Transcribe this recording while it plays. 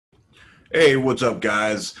Hey, what's up,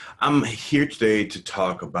 guys? I'm here today to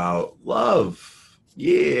talk about love.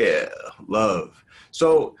 Yeah, love.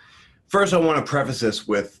 So, first, I want to preface this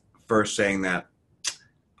with first saying that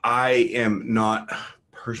I am not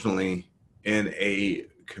personally in a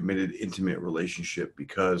committed, intimate relationship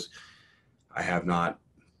because I have not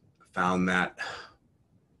found that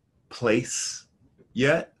place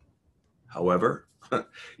yet. However,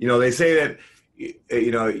 they say that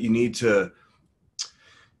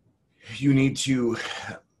you need to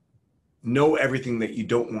know everything that you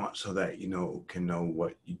don't want so that can know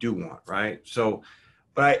what you do want, right? So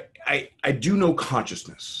but I do know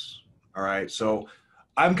consciousness. All right, so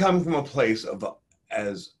I'm coming from a place of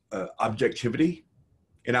as objectivity,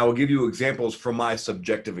 and I will give you examples from my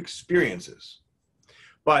subjective experiences.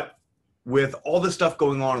 But with all this stuff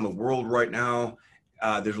going on in the world right now,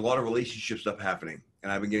 there's a lot of relationship stuff happening,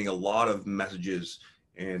 and I've been getting a lot of messages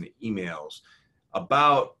and emails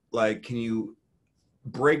about, like, can you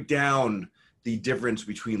break down the difference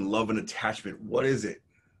between love and attachment? What is it,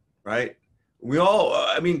 right? We all,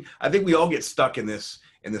 I mean, I think we all get stuck in this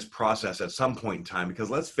process at some point in time, because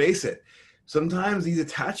let's face it, sometimes these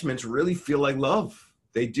attachments really feel like love.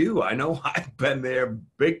 They do. I know I've been there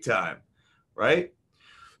big time, right?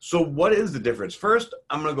 So what is the difference? First,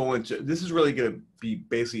 I'm going to go into, this is really going to be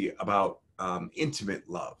basically about intimate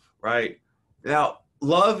love, right? Now,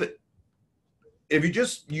 love, if you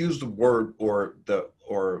just use the word or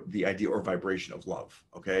the idea or vibration of love,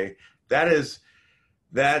 okay, that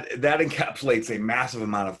encapsulates a massive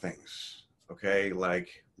amount of things, okay,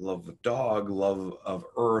 like love of a dog, love of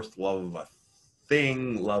earth, love of a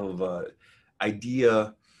thing, love of a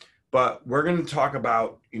idea. But we're going to talk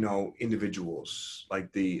about individuals,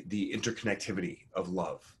 like the interconnectivity of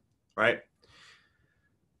love, right?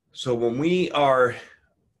 So when we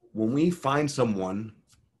find someone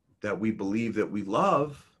that we believe that we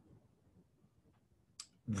love,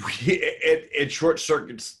 it short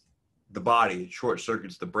circuits the body, it short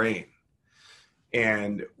circuits the brain,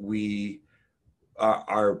 and we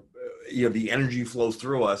are the energy flows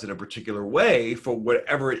through us in a particular way for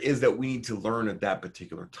whatever it is that we need to learn at that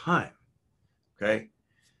particular time. Okay,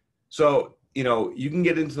 so you can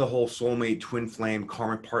get into the whole soulmate, twin flame,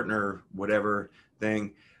 karmic partner, whatever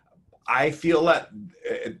thing. I feel that,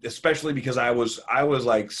 especially because I was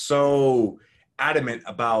like so adamant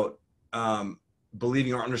about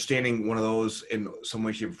believing or understanding one of those in some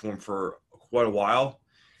way, shape, or form for quite a while.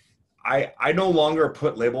 I no longer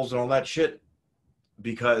put labels and all that shit,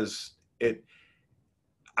 because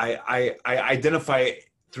I identify it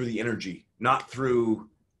through the energy, not through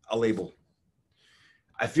a label.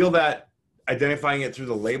 I feel that identifying it through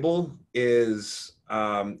the label is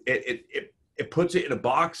it puts it in a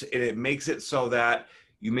box, and it makes it so that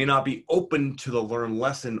you may not be open to the learned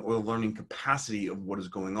lesson or the learning capacity of what is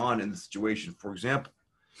going on in the situation. For example,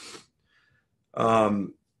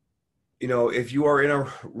 if you are in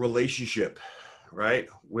a relationship, right,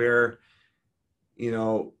 where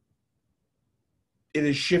it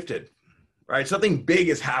is shifted, right? Something big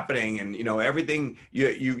is happening, and everything,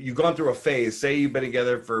 you've gone through a phase. Say you've been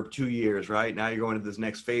together for 2 years, right? Now you're going to this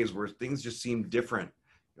next phase where things just seem different.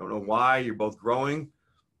 You don't know why. You're both growing.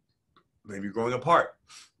 Maybe you're growing apart,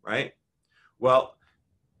 right? Well,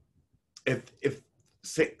 if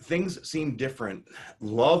things seem different,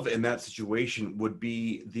 love in that situation would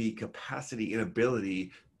be the capacity and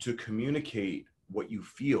ability to communicate what you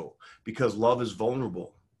feel, because love is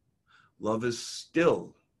vulnerable. Love is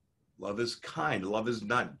still. Love is kind. Love is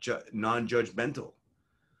not non-judgmental.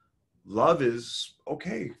 Love is,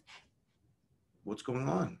 okay, what's going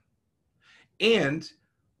on? And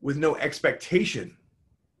with no expectation.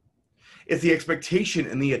 It's the expectation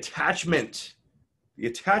and the attachment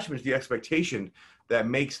to the expectation that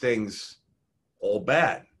makes things all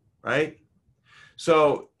bad, right?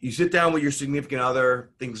 So you sit down with your significant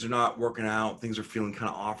other, things are not working out, things are feeling kind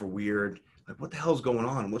of off or weird. Like, what the hell's going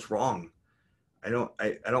on? What's wrong? I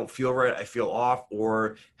don't feel right. I feel off.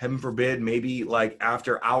 Or heaven forbid, maybe like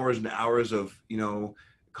after hours and hours of,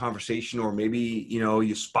 conversation, or maybe,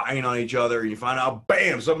 you spying on each other and you find out,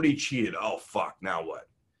 bam, somebody cheated. Oh, fuck. Now what?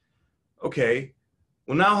 Okay.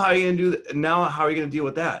 Well, now how are you going to now how are you going to deal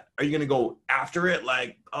with that? Are you going to go after it?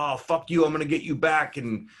 Like, oh, fuck you, I'm going to get you back.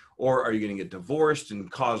 Or are you going to get divorced and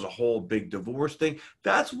cause a whole big divorce thing?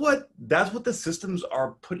 That's what the systems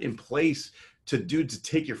are put in place to do, to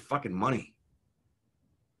take your fucking money.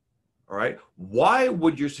 All right. Why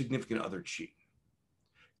would your significant other cheat?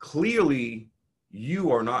 Clearly,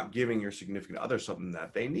 you are not giving your significant other something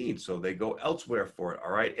that they need, so they go elsewhere for it.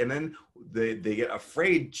 All right. And then they get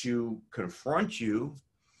afraid to confront you.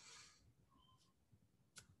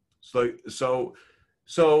 So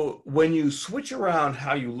So when you switch around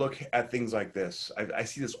how you look at things like this, I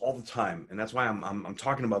see this all the time, and that's why I'm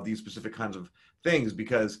talking about these specific kinds of things,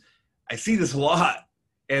 because I see this a lot,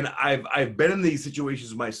 and I've been in these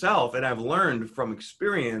situations myself, and I've learned from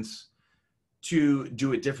experience to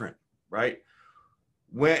do it different, right?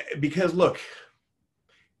 Because look, if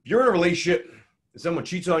you're in a relationship and someone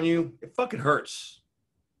cheats on you, it fucking hurts.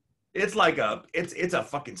 It's like it's a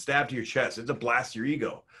fucking stab to your chest. It's a blast to your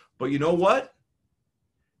ego. But you know what?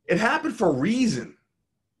 It happened for a reason,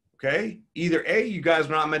 okay? Either A, you guys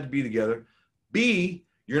are not meant to be together. B,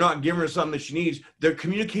 you're not giving her something that she needs. The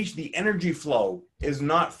communication, the energy flow is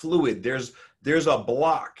not fluid. There's a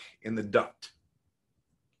block in the duct,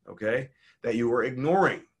 okay, that you were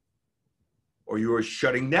ignoring, or you were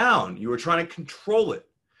shutting down. You were trying to control it.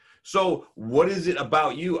 So what is it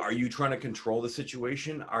about you? Are you trying to control the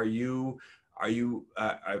situation? Do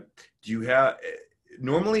you have,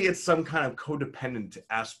 normally it's some kind of codependent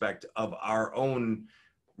aspect of our own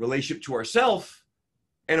relationship to ourselves.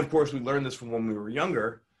 And of course, we learned this from when we were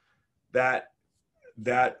younger, that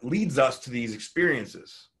leads us to these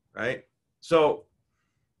experiences, right? So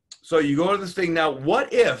you go to this thing now,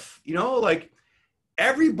 what if, like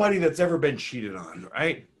everybody that's ever been cheated on,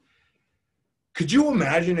 right? Could you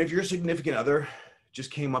imagine if your significant other just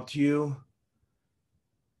came up to you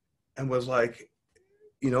and was like,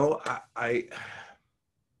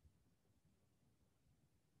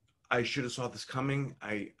 I should have saw this coming.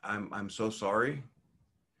 I'm so sorry.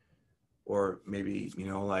 Or maybe,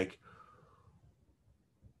 like,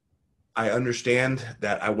 I understand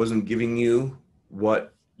that I wasn't giving you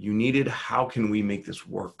what you needed. How can we make this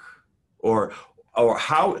work? Or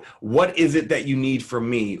what is it that you need from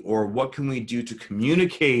me? Or what can we do to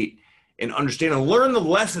communicate and understand and learn the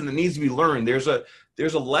lesson that needs to be learned? There's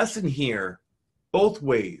a lesson here both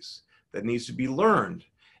ways that needs to be learned.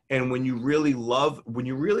 And when you really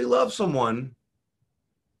love someone,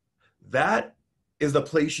 that is the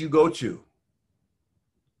place you go to.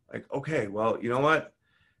 Like, okay, well, you know what?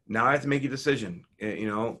 Now I have to make a decision.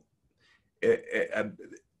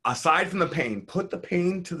 Aside from the pain, put the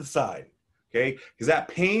pain to the side. Okay, because that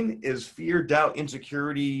pain is fear, doubt,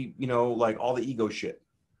 insecurity, like all the ego shit.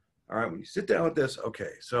 All right, when you sit down with this,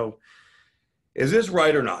 okay, so is this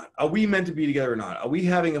right or not? Are we meant to be together or not? Are we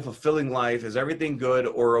having a fulfilling life? Is everything good?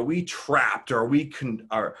 Or are we trapped? Or are we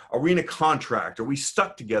in a contract? Are we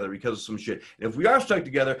stuck together because of some shit? And if we are stuck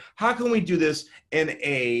together, how can we do this in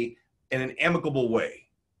an amicable way?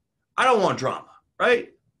 I don't want drama,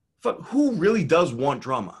 right? Fuck, who really does want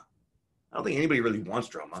drama? I don't think anybody really wants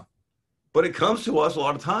drama. But it comes to us a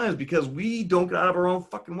lot of times because we don't get out of our own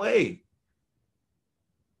fucking way.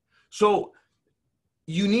 So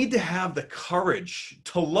you need to have the courage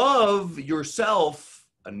to love yourself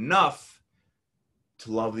enough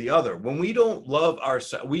to love the other. When we don't love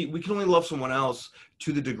ourselves, we can only love someone else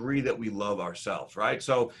to the degree that we love ourselves, right?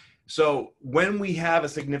 So when we have a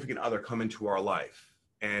significant other come into our life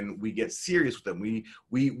and we get serious with them, we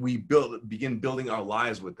begin building our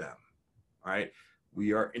lives with them, right?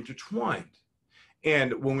 We are intertwined.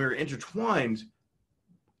 And when we're intertwined,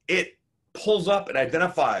 it pulls up and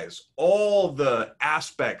identifies all the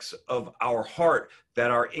aspects of our heart that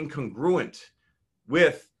are incongruent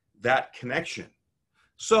with that connection.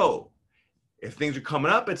 So if things are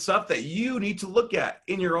coming up, it's stuff that you need to look at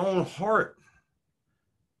in your own heart.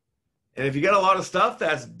 And if you got a lot of stuff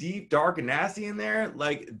that's deep, dark, and nasty in there,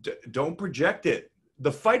 like, don't project it.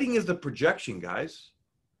 The fighting is the projection, guys.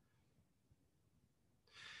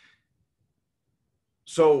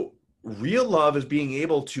 So real love is being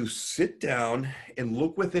able to sit down and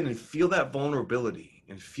look within and feel that vulnerability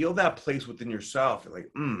and feel that place within yourself. You're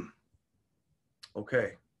like,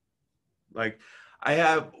 okay. Like I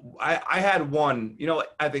had one,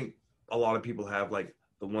 I think a lot of people have, like,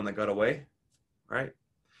 the one that got away, right?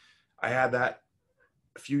 I had that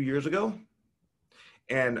a few years ago.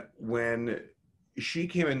 And when she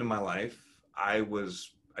came into my life, I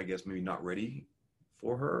was, I guess, maybe not ready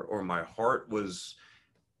for her, or my heart was,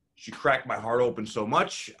 she cracked my heart open so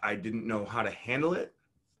much, I didn't know how to handle it.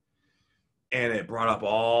 And it brought up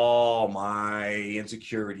all my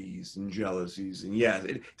insecurities and jealousies. And yes,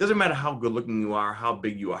 it doesn't matter how good looking you are, how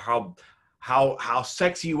big you are, how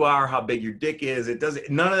sexy you are, how big your dick is.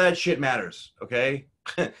 None of that shit matters, okay?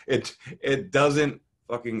 It doesn't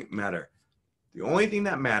fucking matter. The only thing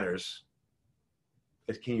that matters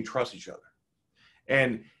is, can you trust each other?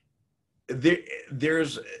 And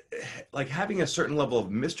there's like, having a certain level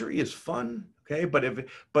of mystery is fun, okay?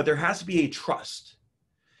 But there has to be a trust.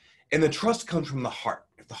 And the trust comes from the heart.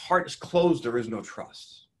 If the heart is closed, there is no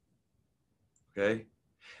trust. Okay?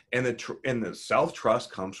 And the self-trust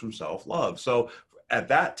comes from self-love. So at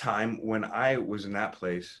that time, when I was in that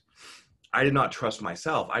place, I did not trust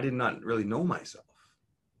myself. I did not really know myself.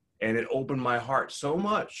 And it opened my heart so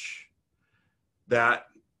much that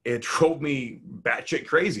it drove me batshit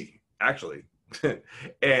crazy, actually. And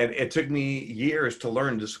it took me years to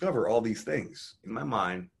learn and discover all these things in my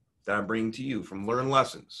mind that I'm bringing to you from learned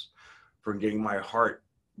lessons, from getting my heart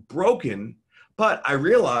broken. But I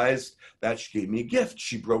realized that she gave me a gift.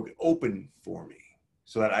 She broke it open for me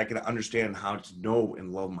so that I can understand how to know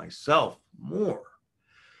and love myself more.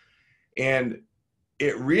 And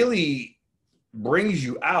it really brings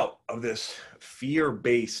you out of this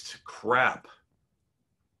fear-based crap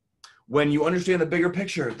when you understand the bigger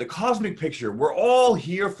picture, the cosmic picture. We're all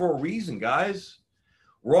here for a reason, guys.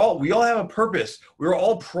 We all have a purpose. We're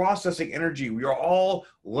all processing energy. We are all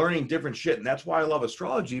learning different shit. And that's why I love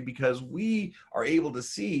astrology, because we are able to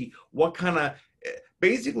see what kind of,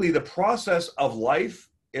 basically the process of life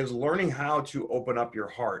is learning how to open up your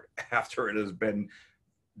heart after it has been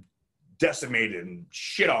decimated and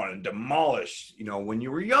shit on and demolished, you know, when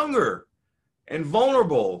you were younger and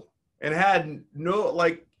vulnerable and had no,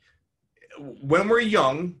 like, when we're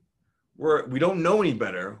young, we don't know any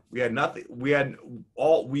better. We had nothing. We had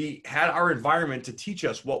our environment to teach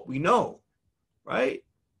us what we know, right?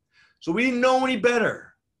 So we didn't know any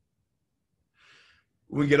better.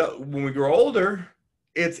 When we grow older,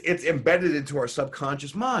 it's embedded into our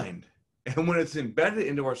subconscious mind. And when it's embedded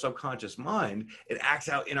into our subconscious mind, it acts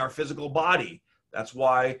out in our physical body. That's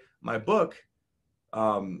why my book,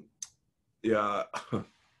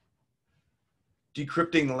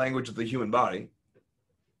 Decrypting the Language of the Human Body,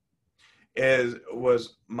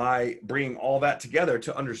 was my bringing all that together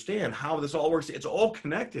to understand how this all works. It's all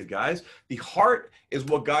connected, guys. The heart is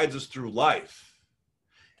what guides us through life.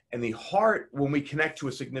 And the heart, when we connect to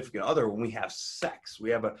a significant other, when we have sex, we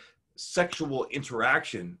have a sexual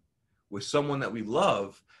interaction with someone that we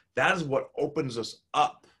love, that is what opens us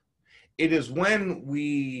up. It is when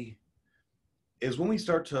we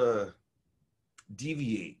start to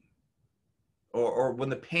deviate, or when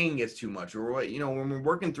the pain gets too much, or, you know, when we're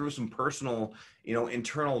working through some personal, you know,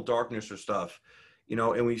 internal darkness or stuff, you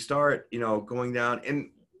know, and we start, you know, going down, and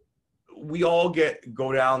we all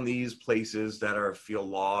go down these places that feel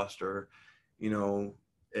lost, or, you know,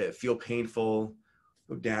 feel painful,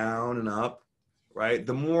 go down and up, right?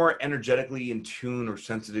 The more energetically in tune or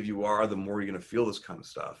sensitive you are, the more you're going to feel this kind of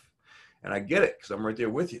stuff. And I get it, because I'm right there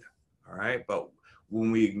with you. All right. But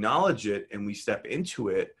when we acknowledge it and we step into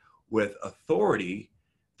it with authority,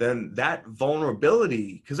 then that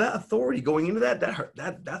vulnerability, because that authority going into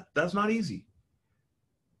that's not easy.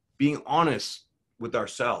 Being honest with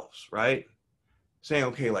ourselves, right? Saying,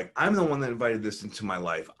 okay, like, I'm the one that invited this into my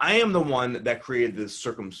life. I am the one that created this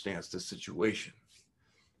circumstance, this situation.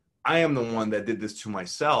 I am the one that did this to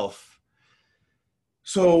myself.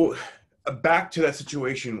 So back to that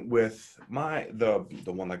situation with the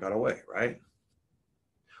one that got away, right?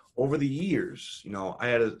 Over the years, you know, I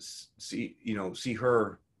had to see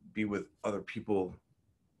her be with other people,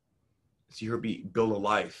 see her build a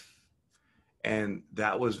life. And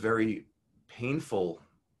that was very painful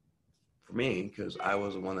for me, because I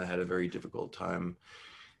was the one that had a very difficult time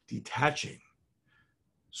detaching.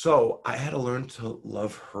 So I had to learn to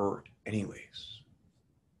love her anyways.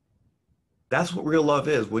 That's what real love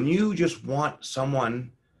is. When you just want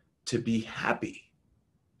someone to be happy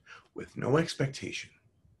with no expectation.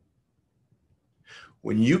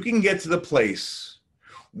 When you can get to the place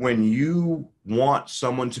when you want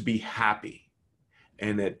someone to be happy,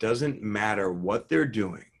 and it doesn't matter what they're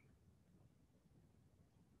doing,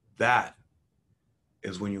 that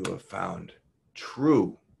is when you have found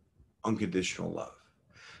true unconditional love.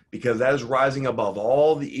 Because that is rising above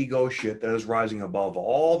all the ego shit, that is rising above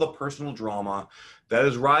all the personal drama, that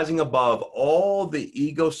is rising above all the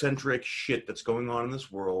egocentric shit that's going on in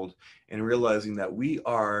this world, and realizing that we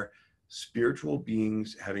are spiritual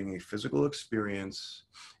beings having a physical experience,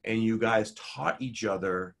 and you guys taught each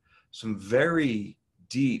other some very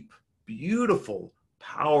deep, beautiful,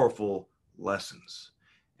 powerful lessons.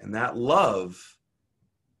 And that love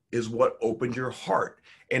is what opened your heart,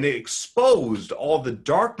 and it exposed all the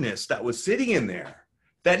darkness that was sitting in there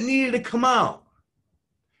that needed to come out.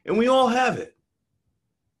 And we all have it.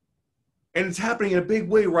 And it's happening in a big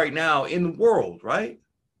way right now in the world, right?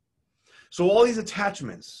 So all these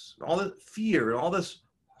attachments, all the fear, and all this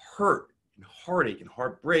hurt and heartache and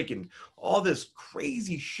heartbreak and all this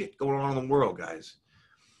crazy shit going on in the world, guys,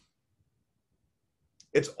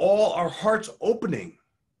 it's all our hearts opening.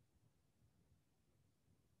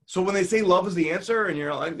 So when they say love is the answer, and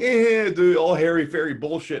you're like, dude, all hairy fairy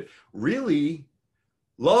bullshit, really,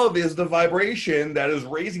 Love is the vibration that is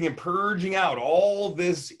raising and purging out all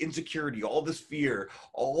this insecurity, all this fear,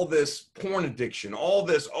 all this porn addiction, all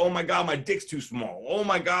this, oh my God, my dick's too small. Oh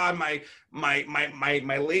my God, my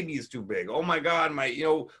labia is too big. Oh my God, my,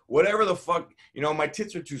 whatever the fuck, my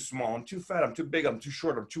tits are too small. I'm too fat. I'm too big. I'm too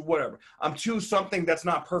short. I'm too whatever. I'm too something that's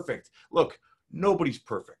not perfect. Look, nobody's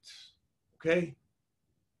perfect. Okay?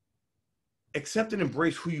 Accept and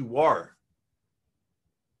embrace who you are.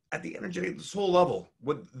 At the energetic, the soul level,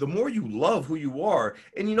 the more you love who you are,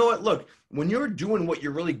 and you know what, look, when you're doing what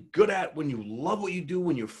you're really good at, when you love what you do,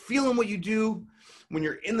 when you're feeling what you do, when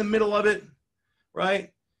you're in the middle of it,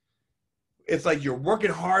 right? It's like you're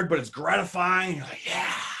working hard, but it's gratifying. You're like,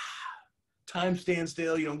 yeah, time stands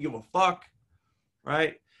still. You don't give a fuck,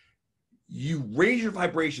 right? You raise your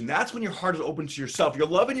vibration. That's when your heart is open to yourself. You're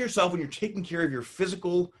loving yourself when you're taking care of your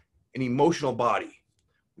physical and emotional body.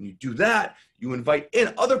 When you do that, you invite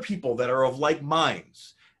in other people that are of like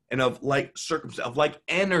minds and of like circumstance, of like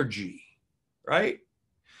energy, right?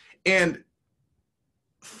 And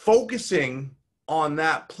focusing on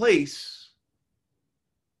that place,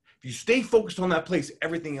 if you stay focused on that place,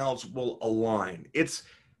 everything else will align. It's,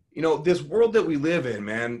 this world that we live in,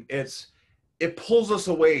 man, it pulls us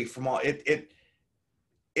away from all, it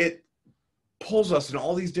pulls us in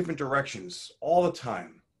all these different directions all the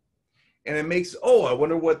time. And it makes, I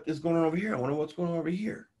wonder what is going on over here. I wonder what's going on over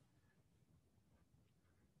here.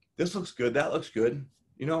 This looks good. That looks good.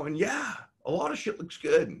 And yeah, a lot of shit looks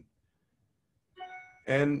good.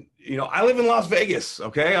 And, I live in Las Vegas.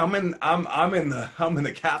 Okay. I'm in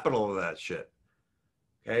the capital of that shit.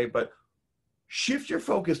 Okay. But shift your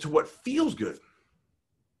focus to what feels good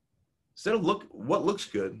instead of what looks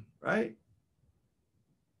good, right?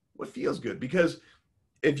 What feels good? Because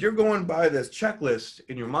if you're going by this checklist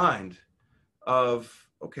in your mind, of,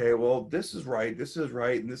 okay, well, this is right,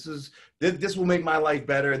 and this will make my life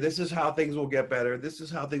better. This is how things will get better. This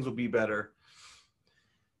is how things will be better.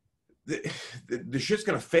 The shit's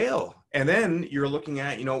gonna fail. And then you're looking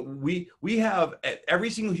at, we have,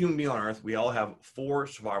 every single human being on earth, we all have 4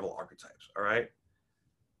 survival archetypes, all right?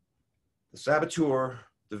 The saboteur,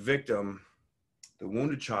 the victim, the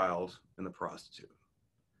wounded child, and the prostitute.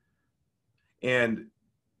 And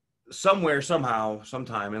somewhere, somehow,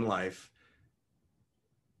 sometime in life,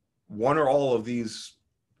 one or all of these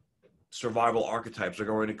survival archetypes are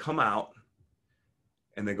going to come out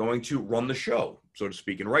and they're going to run the show, so to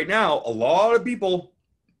speak. And right now, a lot of people,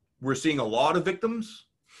 we're seeing a lot of victims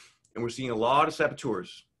and we're seeing a lot of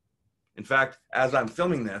saboteurs. In fact, as I'm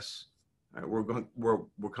filming this,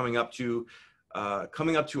 we're coming up to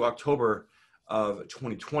October of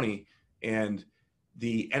 2020, and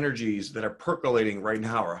the energies that are percolating right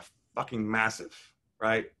now are fucking massive,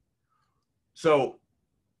 right? So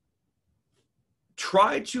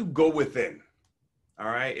try to go within, all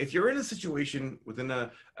right? If you're in a situation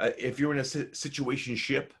if you're in a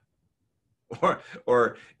situationship,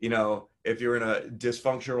 or if you're in a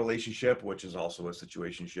dysfunctional relationship, which is also a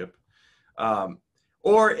situationship,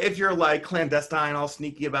 or if you're like clandestine, all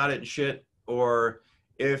sneaky about it and shit, or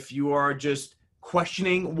if you are just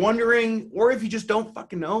questioning, wondering, or if you just don't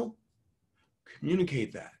fucking know,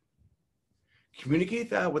 communicate that. Communicate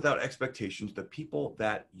that without expectations to people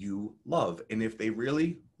that you love. And if they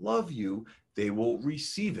really love you, they will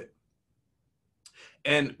receive it.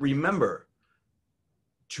 And remember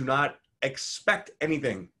to not expect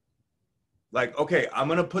anything. Like, okay, I'm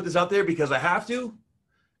going to put this out there because I have to,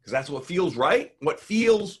 because that's what feels right. What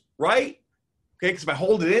feels right. Okay, because if I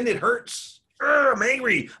hold it in, it hurts. I'm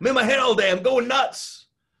angry. I'm in my head all day. I'm going nuts.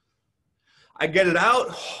 I get it out.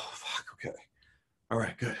 Oh, fuck, okay. All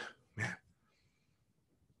right, good. Man.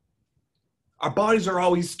 Our bodies are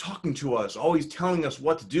always talking to us, always telling us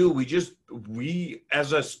what to do. We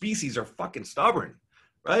as a species are fucking stubborn,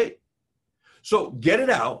 right? So get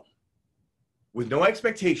it out with no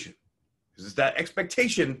expectation. Because it's that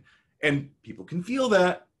expectation, and people can feel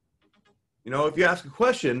that. If you ask a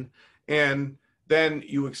question and then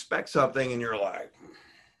you expect something and you're like,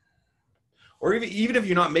 or even if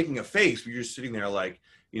you're not making a face, but you're just sitting there like,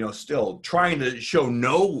 still trying to show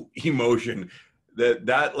no emotion,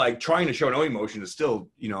 that like trying to show no emotion is still,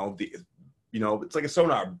 it's like a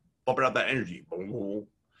sonar bumping out that energy. You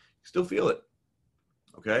still feel it.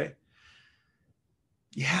 Okay.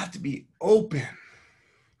 You have to be open.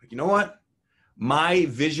 Like, you know what? My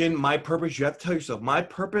vision, my purpose, you have to tell yourself, my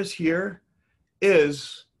purpose here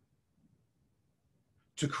is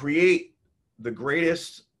to create the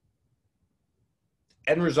greatest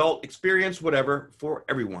end result, experience, whatever, for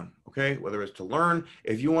everyone, okay? Whether it's to learn,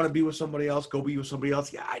 if you want to be with somebody else, go be with somebody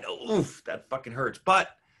else. Yeah, I know, oof, that fucking hurts, but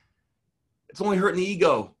it's only hurting the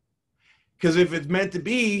ego. Because if it's meant to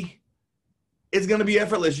be, it's going to be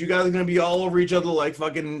effortless. You guys are going to be all over each other like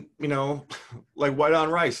fucking, you know, like white on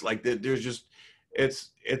rice. Like there's just, it's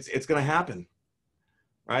going to happen.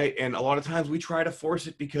 Right. And a lot of times we try to force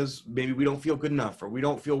it because maybe we don't feel good enough, or we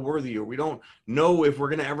don't feel worthy, or we don't know if we're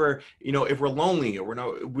going to ever, you know, if we're lonely, or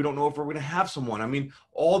we don't know if we're going to have someone. I mean,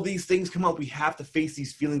 all these things come up. We have to face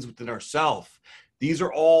these feelings within ourselves. These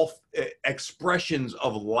are all expressions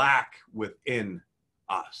of lack within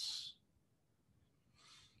us.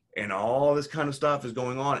 And all this kind of stuff is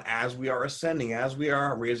going on as we are ascending, as we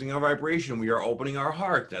are raising our vibration, we are opening our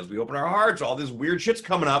hearts. As we open our hearts, all this weird shit's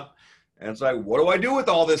coming up. And it's like, what do I do with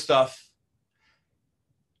all this stuff?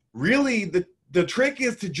 Really, the trick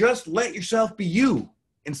is to just let yourself be you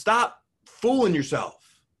and stop fooling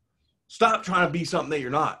yourself. Stop trying to be something that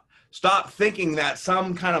you're not. Stop thinking that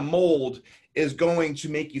some kind of mold is going to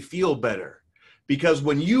make you feel better. Because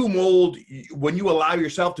when you allow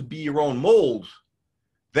yourself to be your own mold,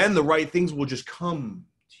 then the right things will just come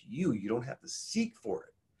to you. You don't have to seek for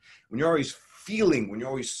it. When you're always feeling, when you're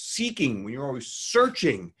always seeking, when you're always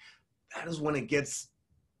searching, that is when it gets,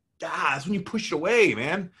 that's when you push it away,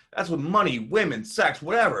 man. That's when money, women, sex,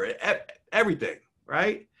 whatever, everything,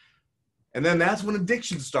 right? And then that's when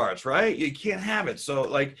addiction starts, right? You can't have it. So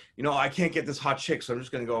like, you know, I can't get this hot chick, so I'm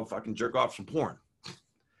just going to go fucking jerk off some porn.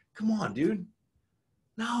 Come on, dude.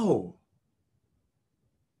 No.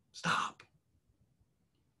 Stop.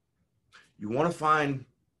 You want to find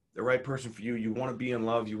the right person for you. You want to be in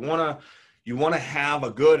love. You want to have a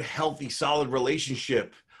good, healthy, solid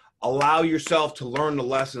relationship. Allow yourself to learn the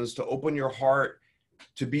lessons, to open your heart,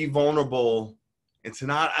 to be vulnerable, and to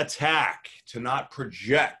not attack, to not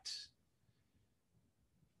project,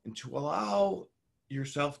 and to allow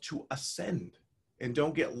yourself to ascend, and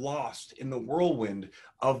don't get lost in the whirlwind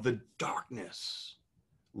of the darkness.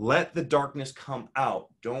 Let the darkness come out.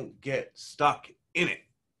 Don't get stuck in it.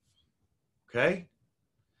 Okay?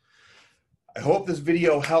 I hope this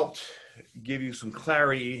video helped give you some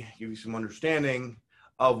clarity, give you some understanding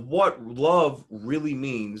of what love really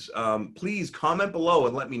means. Please comment below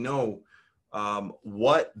and let me know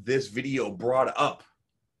what this video brought up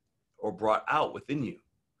or brought out within you.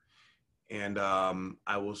 And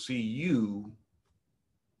I will see you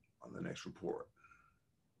on the next report.